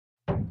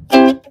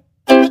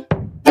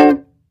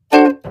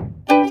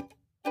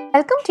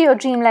Welcome to your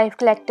Dream Life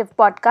Collective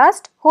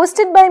podcast,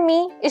 hosted by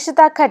me,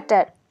 Ishita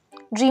Khattar.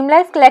 Dream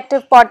Life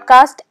Collective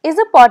podcast is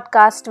a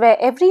podcast where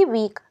every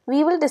week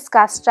we will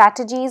discuss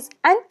strategies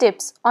and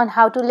tips on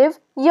how to live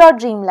your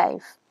dream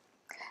life.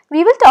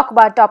 We will talk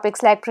about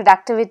topics like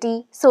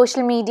productivity,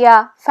 social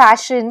media,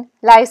 fashion,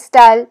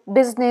 lifestyle,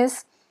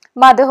 business,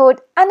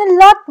 motherhood, and a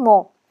lot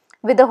more,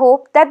 with the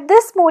hope that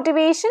this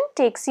motivation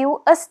takes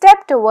you a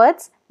step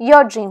towards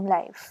your dream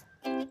life.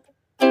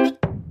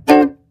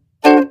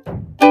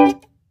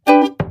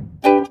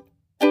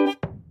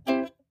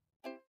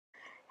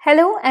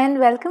 Hello and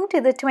welcome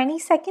to the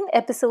 22nd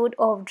episode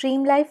of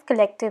Dream Life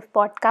Collective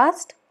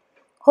podcast.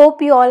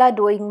 Hope you all are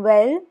doing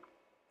well.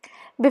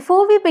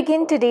 Before we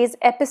begin today's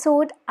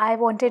episode, I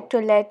wanted to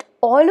let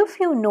all of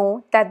you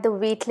know that the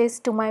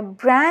waitlist to my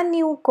brand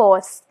new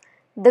course,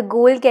 the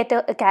Goal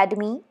Getter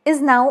Academy,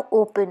 is now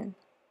open.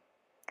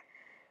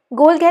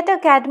 Goal Getter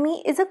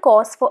Academy is a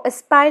course for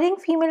aspiring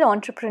female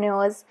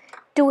entrepreneurs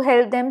to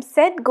help them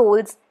set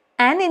goals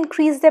and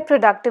increase their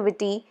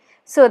productivity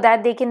so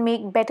that they can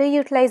make better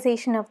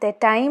utilization of their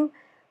time,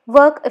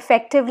 work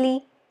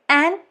effectively,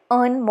 and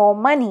earn more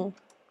money.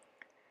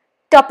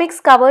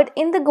 Topics covered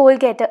in the Goal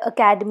Getter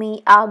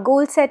Academy are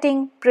goal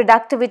setting,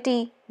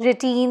 productivity,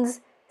 routines,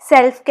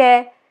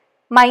 self-care,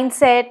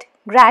 mindset,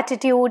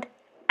 gratitude,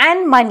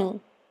 and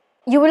money.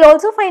 You will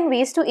also find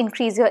ways to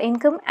increase your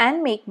income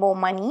and make more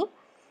money.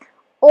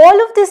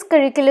 All of this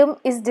curriculum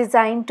is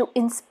designed to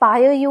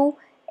inspire you,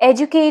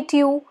 educate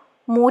you,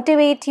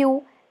 motivate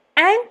you,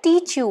 and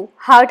teach you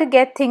how to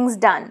get things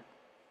done.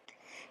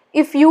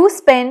 If you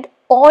spend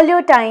all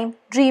your time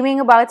dreaming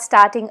about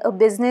starting a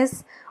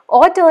business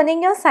or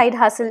turning your side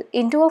hustle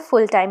into a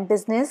full-time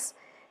business,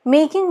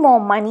 making more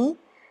money,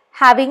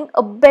 having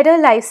a better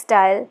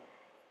lifestyle,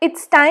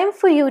 it's time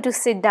for you to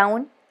sit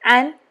down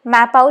and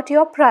map out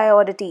your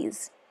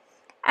priorities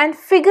and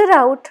figure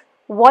out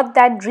what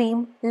that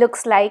dream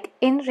looks like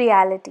in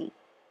reality.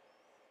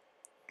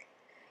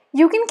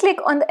 You can click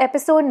on the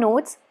episode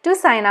notes to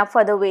sign up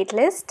for the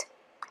waitlist.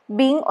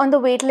 Being on the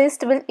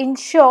waitlist will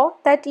ensure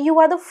that you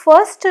are the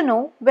first to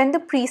know when the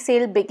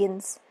pre-sale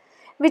begins,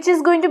 which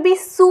is going to be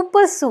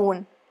super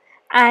soon.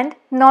 And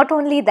not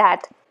only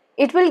that,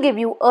 it will give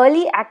you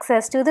early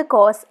access to the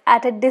course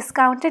at a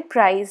discounted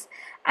price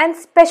and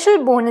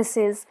special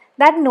bonuses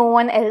that no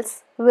one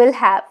else will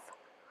have.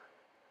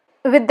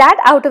 With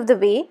that out of the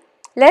way,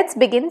 let's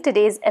begin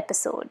today's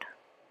episode.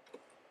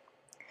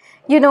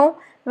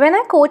 When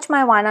I coach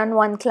my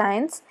one-on-one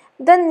clients,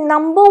 the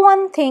number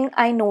one thing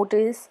I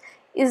notice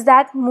is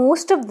that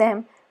most of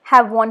them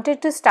have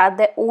wanted to start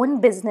their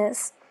own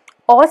business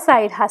or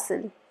side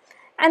hustle,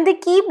 and they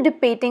keep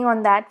debating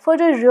on that for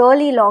a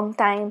really long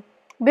time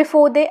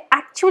before they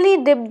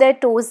actually dip their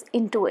toes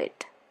into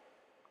it.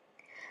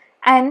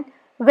 And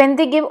when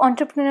they give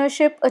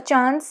entrepreneurship a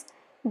chance,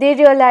 they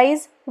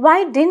realize,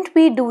 why didn't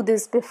we do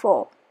this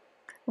before?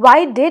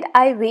 Why did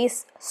I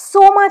waste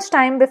so much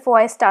time before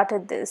I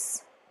started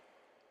this?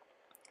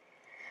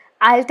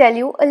 I'll tell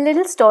you a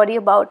little story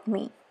about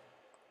me.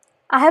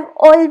 I have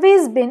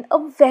always been a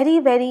very,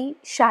 very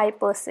shy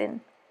person.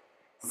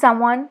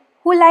 Someone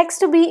who likes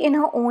to be in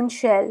her own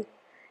shell,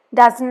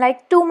 doesn't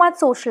like too much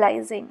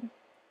socializing.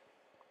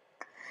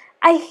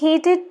 I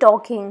hated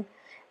talking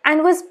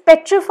and was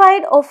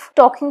petrified of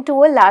talking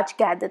to a large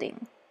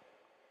gathering.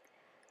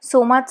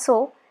 So much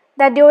so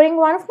that during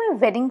one of my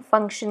wedding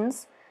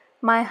functions,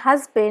 my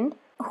husband,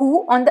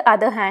 who on the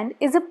other hand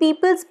is a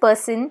people's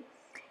person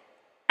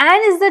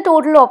and is the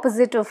total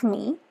opposite of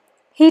me,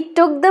 he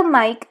took the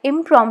mic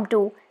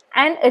impromptu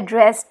and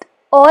addressed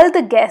all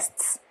the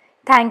guests,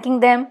 thanking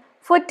them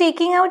for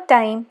taking out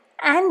time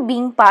and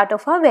being part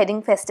of our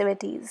wedding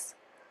festivities.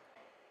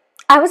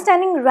 I was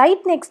standing right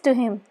next to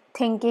him,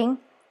 thinking,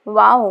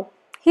 wow,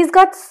 he's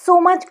got so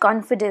much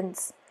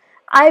confidence.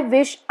 I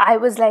wish I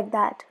was like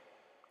that.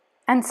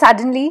 And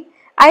suddenly,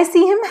 I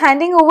see him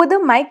handing over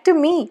the mic to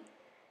me.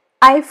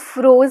 I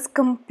froze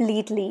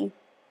completely.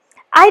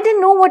 I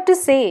didn't know what to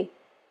say,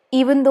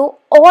 even though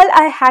all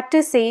I had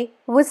to say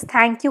was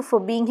thank you for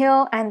being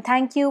here and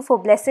thank you for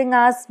blessing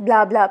us,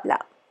 blah blah blah.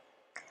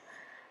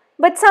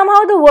 But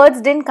somehow the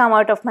words didn't come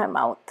out of my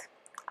mouth.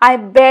 I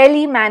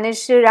barely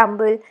managed to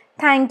rumble,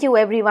 thank you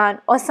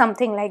everyone, or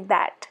something like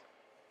that.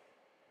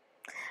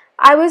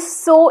 I was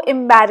so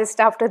embarrassed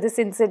after this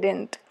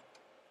incident.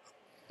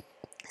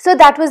 So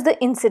that was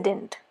the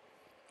incident.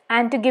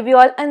 And to give you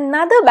all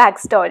another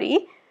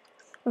backstory,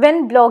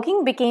 when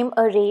blogging became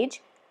a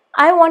rage,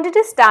 I wanted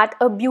to start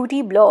a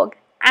beauty blog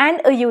and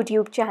a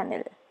YouTube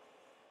channel.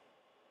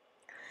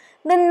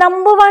 The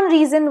number one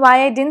reason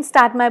why I didn't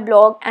start my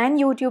blog and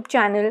YouTube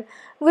channel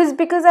was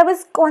because I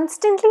was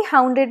constantly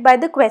hounded by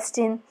the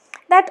question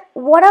that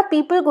what are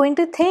people going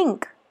to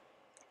think?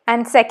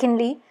 And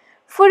secondly,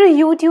 for a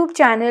YouTube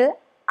channel,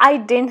 I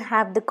didn't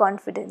have the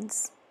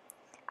confidence.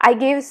 I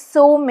gave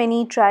so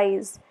many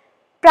tries,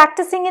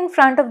 practicing in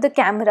front of the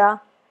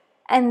camera,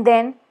 and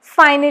then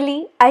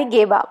finally I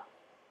gave up.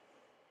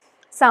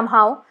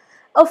 Somehow,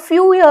 a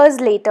few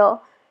years later,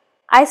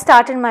 I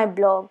started my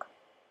blog,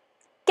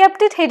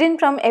 kept it hidden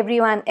from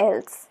everyone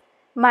else,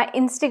 My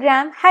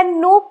Instagram had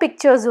no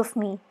pictures of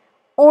me,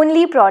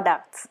 only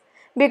products,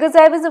 because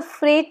I was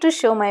afraid to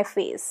show my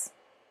face.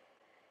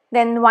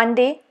 Then one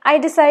day, I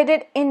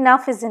decided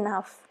enough is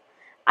enough.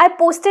 I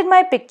posted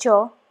my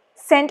picture,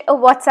 sent a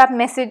WhatsApp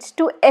message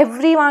to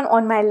everyone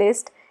on my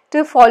list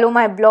to follow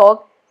my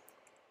blog,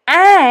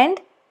 and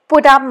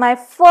put up my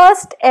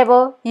first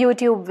ever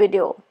YouTube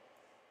video.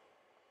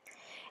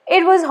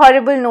 It was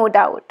horrible, no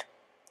doubt,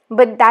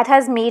 but that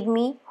has made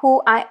me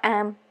who I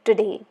am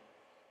today.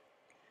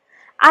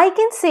 I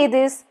can say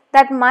this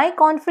that my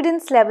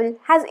confidence level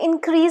has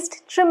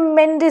increased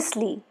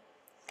tremendously.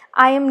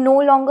 I am no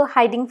longer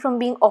hiding from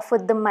being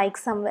offered the mic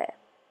somewhere.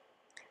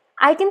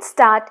 I can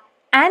start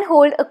and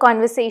hold a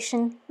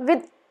conversation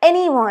with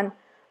anyone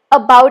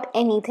about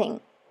anything.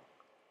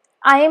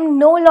 I am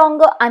no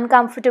longer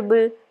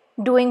uncomfortable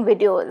doing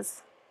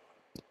videos.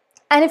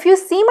 And if you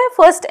see my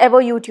first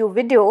ever YouTube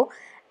video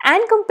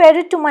and compare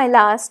it to my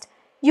last,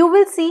 you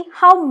will see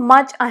how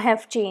much I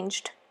have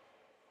changed.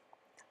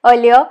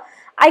 Earlier,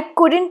 I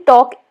couldn't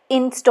talk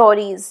in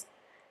stories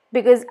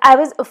because I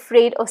was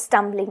afraid of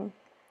stumbling.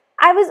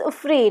 I was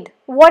afraid,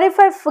 what if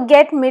I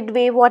forget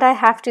midway what I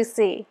have to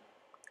say?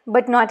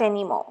 But not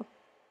anymore.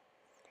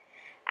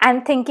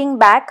 And thinking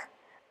back,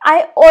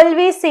 I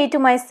always say to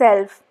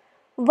myself,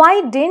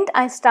 why didn't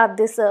I start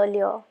this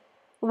earlier?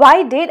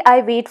 Why did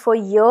I wait for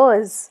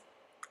years?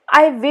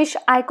 I wish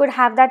I could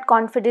have that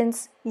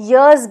confidence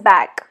years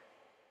back.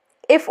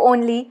 If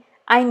only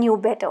I knew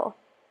better.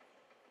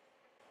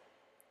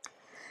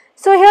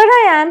 So here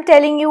I am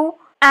telling you,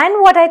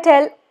 and what I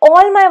tell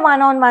all my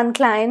one-on-one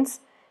clients,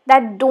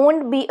 that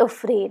don't be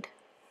afraid.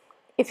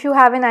 If you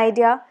have an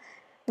idea,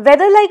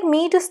 whether like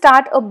me to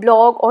start a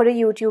blog or a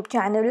YouTube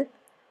channel,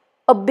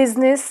 a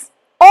business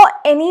or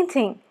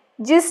anything,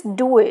 just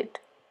do it.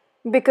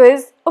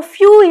 Because a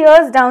few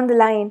years down the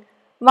line,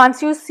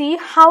 once you see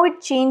how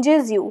it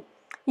changes you,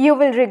 you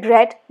will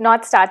regret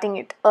not starting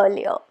it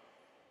earlier.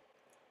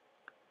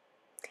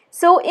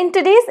 So in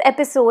today's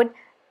episode,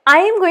 I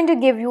am going to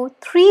give you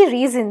 3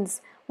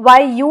 reasons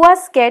why you are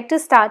scared to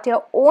start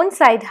your own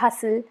side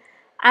hustle,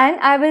 and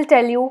I will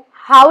tell you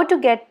how to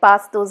get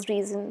past those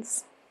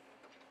reasons.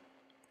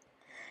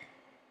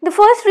 The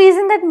first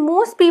reason that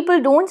most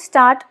people don't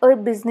start a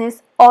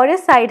business or a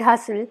side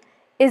hustle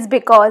is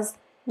because,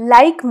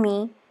 like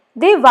me,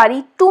 they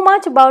worry too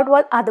much about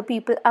what other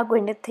people are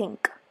going to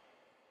think.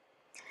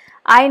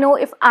 I know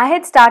if I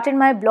had started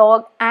my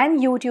blog and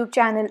YouTube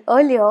channel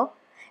earlier,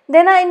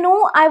 then I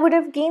know I would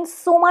have gained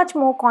so much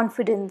more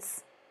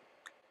confidence.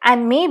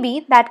 And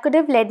maybe that could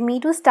have led me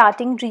to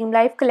starting Dream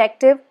Life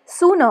Collective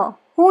sooner.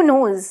 Who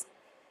knows?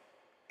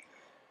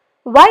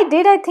 Why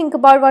did I think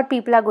about what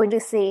people are going to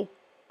say?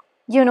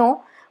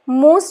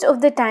 Most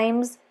of the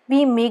times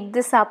we make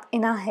this up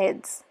in our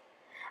heads.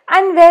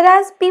 And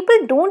whereas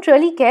people don't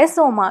really care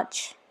so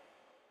much.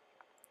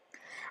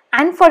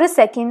 And for a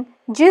second,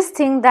 just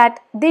think that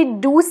they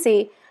do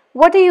say,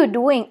 what are you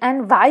doing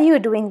and why are you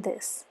doing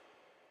this?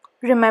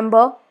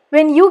 Remember,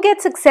 when you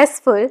get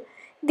successful,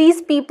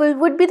 these people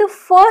would be the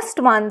first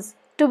ones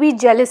to be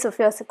jealous of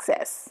your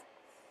success.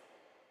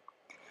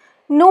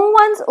 No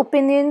one's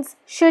opinions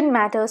should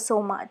matter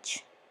so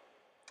much.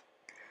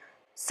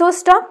 So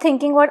stop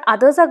thinking what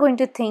others are going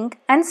to think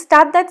and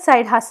start that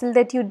side hustle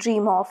that you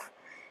dream of,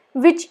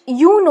 which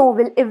you know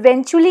will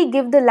eventually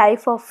give the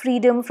life of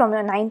freedom from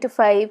your 9 to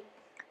 5.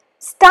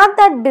 Start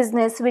that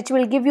business which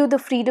will give you the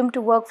freedom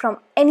to work from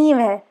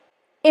anywhere.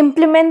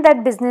 Implement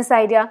that business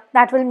idea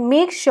that will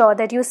make sure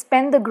that you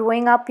spend the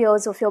growing up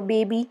years of your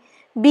baby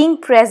being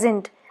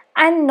present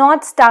and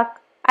not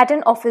stuck at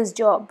an office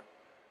job.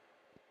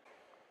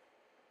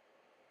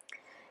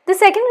 The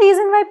second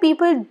reason why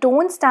people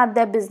don't start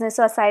their business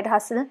or side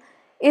hustle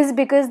is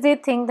because they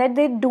think that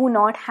they do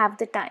not have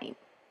the time.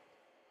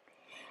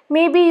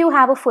 Maybe you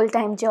have a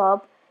full-time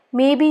job,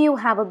 maybe you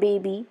have a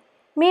baby,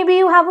 maybe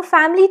you have a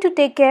family to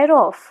take care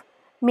of,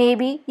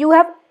 maybe you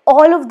have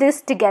all of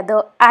this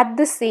together at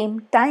the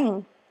same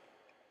time.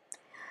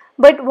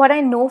 But what I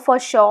know for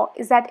sure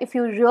is that if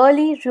you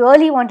really,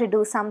 really want to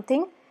do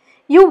something,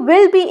 you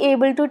will be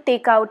able to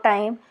take out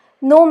time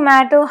no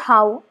matter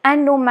how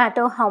and no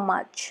matter how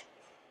much.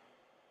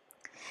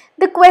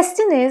 The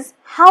question is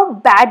how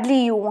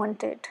badly you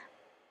want it.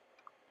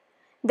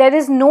 There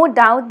is no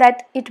doubt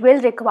that it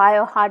will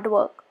require hard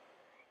work.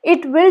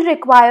 It will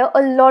require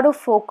a lot of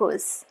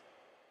focus.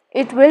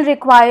 It will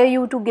require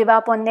you to give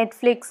up on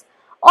Netflix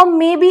or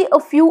maybe a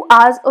few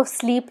hours of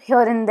sleep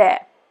here and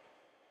there.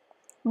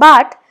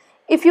 But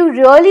if you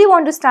really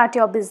want to start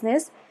your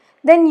business,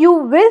 then you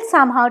will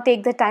somehow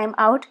take the time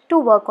out to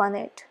work on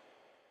it.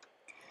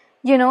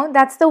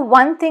 That's the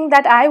one thing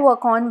that I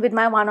work on with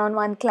my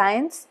one-on-one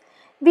clients.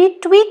 We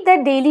tweak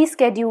their daily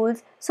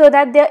schedules so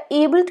that they're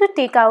able to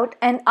take out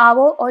an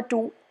hour or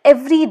 2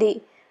 every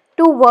day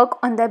to work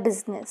on their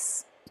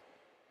business.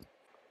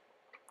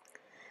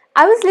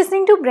 I was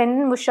listening to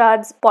Brendon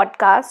Burchard's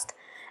podcast,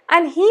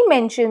 and he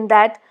mentioned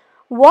that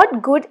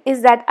what good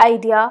is that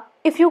idea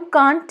if you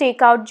can't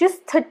take out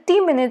just 30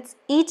 minutes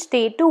each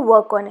day to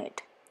work on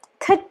it?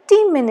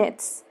 30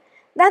 minutes!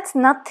 That's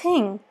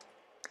nothing.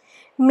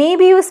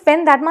 Maybe you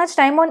spend that much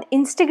time on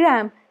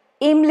Instagram,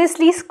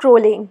 aimlessly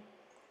scrolling.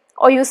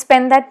 Or you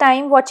spend that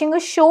time watching a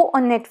show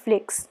on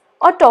Netflix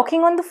or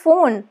talking on the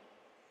phone.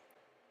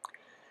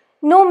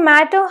 No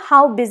matter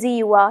how busy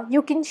you are,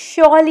 you can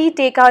surely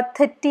take out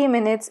 30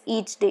 minutes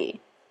each day.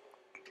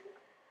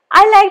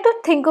 I like to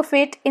think of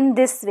it in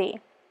this way.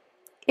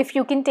 If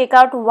you can take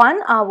out 1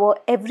 hour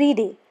every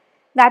day,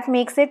 that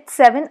makes it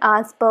 7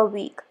 hours per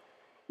week,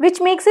 which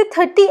makes it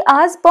 30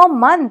 hours per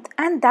month,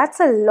 and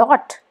that's a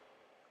lot.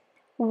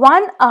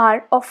 1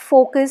 hour of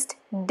focused,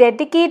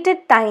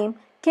 dedicated time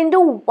can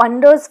do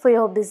wonders for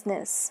your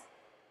business.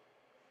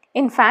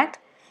 In fact,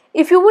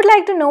 if you would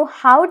like to know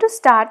how to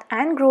start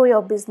and grow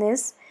your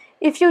business,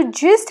 if you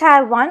just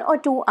have 1 or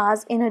 2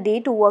 hours in a day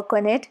to work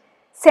on it,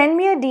 send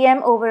me a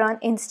DM over on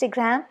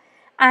Instagram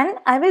and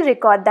I will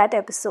record that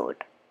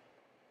episode.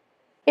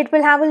 It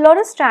will have a lot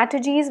of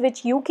strategies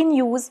which you can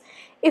use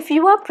if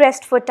you are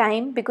pressed for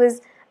time,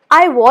 because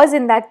I was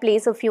in that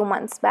place a few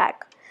months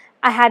back.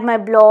 I had my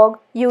blog,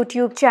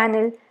 YouTube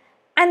channel,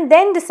 and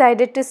then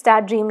decided to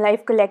start Dream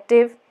Life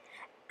Collective,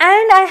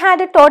 and I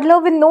had a toddler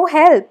with no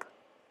help.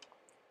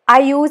 I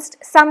used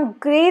some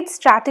great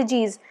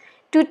strategies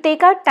to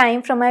take out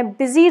time from my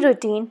busy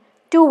routine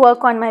to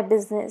work on my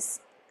business.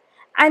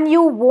 And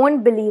you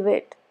won't believe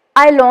it.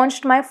 I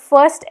launched my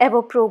first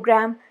ever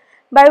program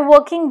by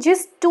working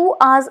just 2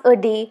 hours a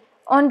day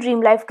on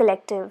Dream Life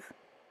Collective.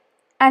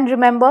 And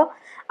remember,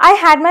 I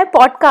had my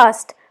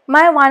podcast,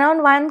 my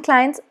one-on-one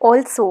clients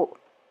also.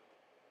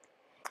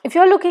 If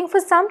you're looking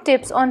for some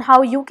tips on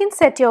how you can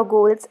set your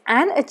goals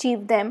and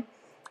achieve them,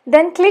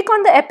 then click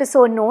on the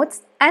episode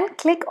notes and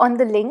click on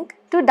the link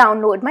to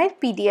download my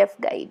PDF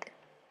guide.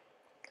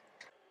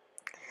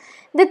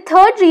 The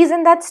third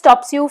reason that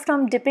stops you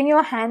from dipping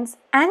your hands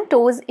and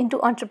toes into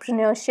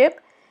entrepreneurship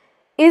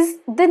is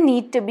the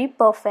need to be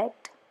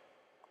perfect.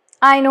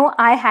 I know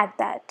I had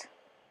that.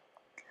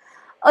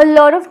 A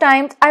lot of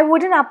times I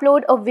wouldn't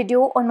upload a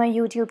video on my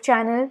YouTube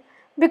channel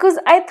because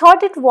I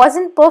thought it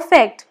wasn't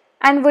perfect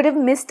and would have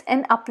missed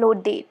an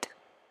upload date.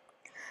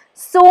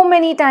 So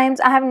many times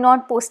I have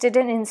not posted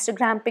an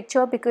Instagram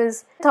picture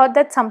because I thought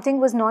that something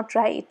was not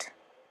right.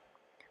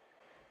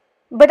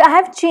 But I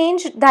have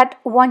changed that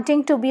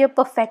wanting to be a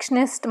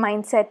perfectionist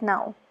mindset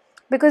now,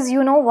 because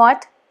you know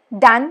what?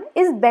 Done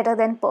is better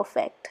than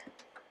perfect.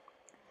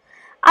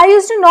 I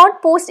used to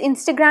not post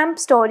Instagram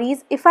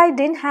stories if I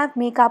didn't have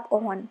makeup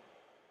on.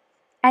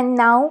 And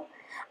now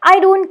I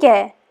don't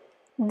care.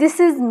 This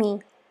is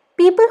me.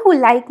 People who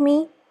like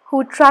me,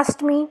 who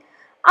trust me,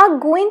 are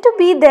going to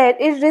be there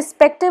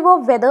irrespective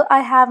of whether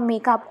I have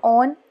makeup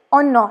on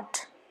or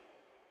not.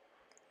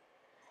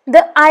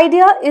 The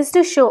idea is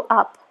to show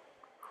up.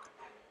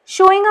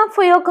 Showing up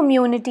for your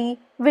community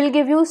will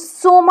give you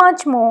so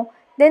much more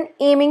than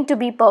aiming to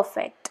be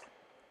perfect.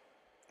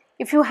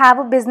 If you have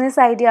a business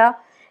idea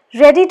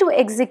ready to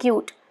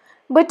execute,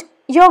 but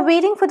you're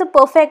waiting for the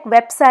perfect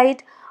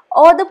website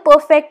or the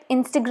perfect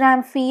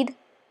Instagram feed,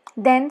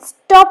 then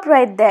stop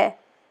right there.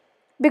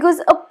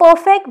 Because a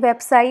perfect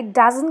website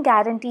doesn't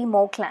guarantee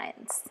more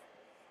clients.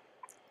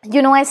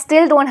 I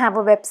still don't have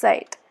a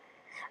website.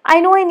 I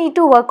know I need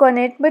to work on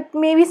it, but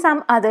maybe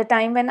some other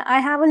time when I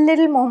have a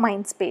little more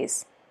mind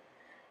space.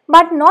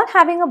 But not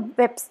having a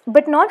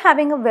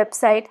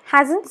website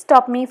hasn't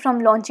stopped me from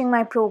launching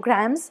my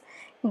programs,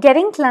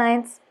 getting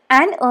clients,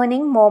 and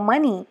earning more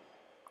money.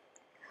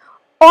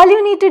 All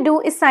you need to do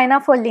is sign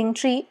up for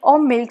Linktree or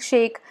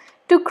Milkshake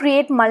to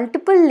create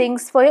multiple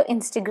links for your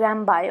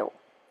Instagram bio.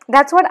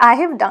 That's what I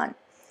have done.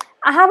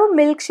 I have a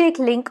Milkshake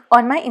link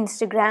on my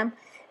Instagram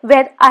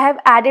where I have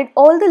added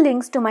all the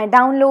links to my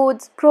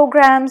downloads,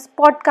 programs,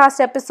 podcast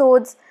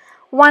episodes,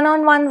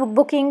 one-on-one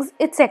bookings,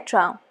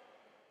 etc.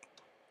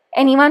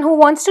 Anyone who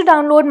wants to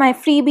download my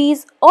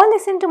freebies or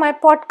listen to my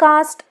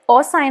podcast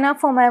or sign up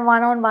for my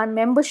one-on-one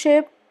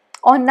membership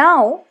or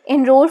now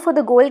enroll for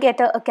the Goal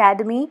Getter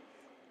Academy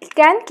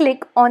can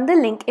click on the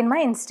link in my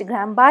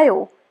Instagram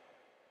bio.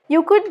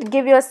 You could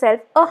give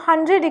yourself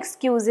 100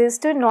 excuses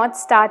to not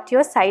start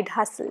your side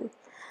hustle.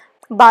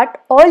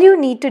 But all you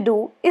need to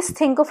do is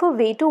think of a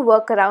way to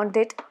work around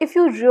it if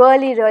you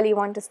really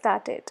want to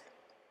start it.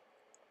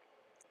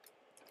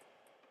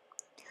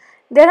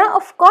 There are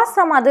of course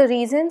some other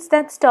reasons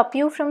that stop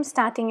you from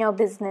starting your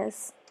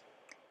business.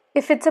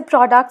 If it's a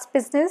products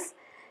business,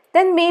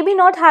 then maybe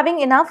not having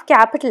enough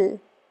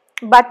capital.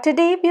 But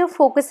today we are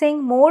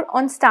focusing more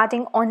on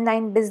starting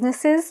online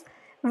businesses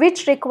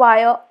which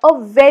require a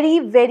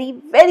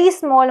very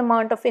small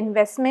amount of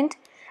investment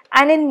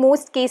and in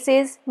most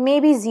cases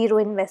maybe zero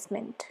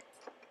investment.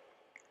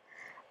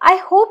 I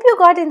hope you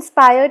got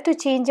inspired to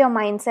change your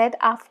mindset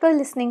after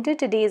listening to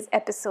today's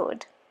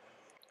episode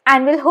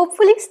and will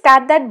hopefully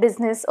start that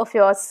business of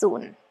yours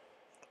soon.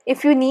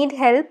 If you need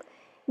help,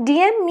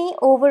 DM me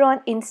over on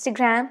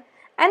Instagram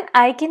and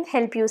I can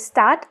help you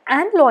start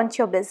and launch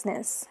your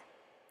business.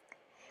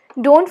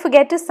 Don't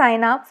forget to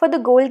sign up for the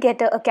Goal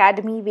Getter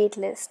Academy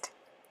waitlist.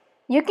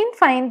 You can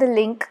find the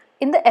link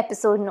in the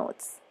episode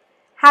notes.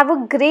 Have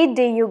a great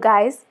day, you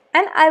guys,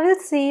 and I will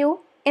see you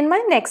in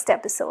my next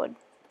episode.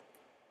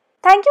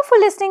 Thank you for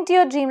listening to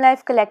your Dream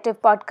Life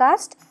Collective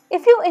podcast.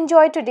 If you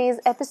enjoyed today's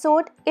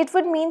episode, it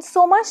would mean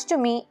so much to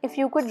me if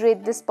you could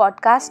rate this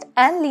podcast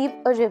and leave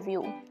a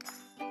review.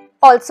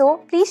 Also,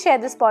 please share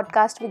this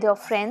podcast with your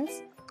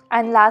friends.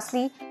 And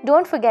lastly,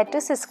 don't forget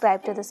to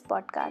subscribe to this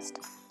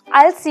podcast.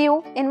 I'll see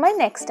you in my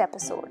next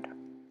episode.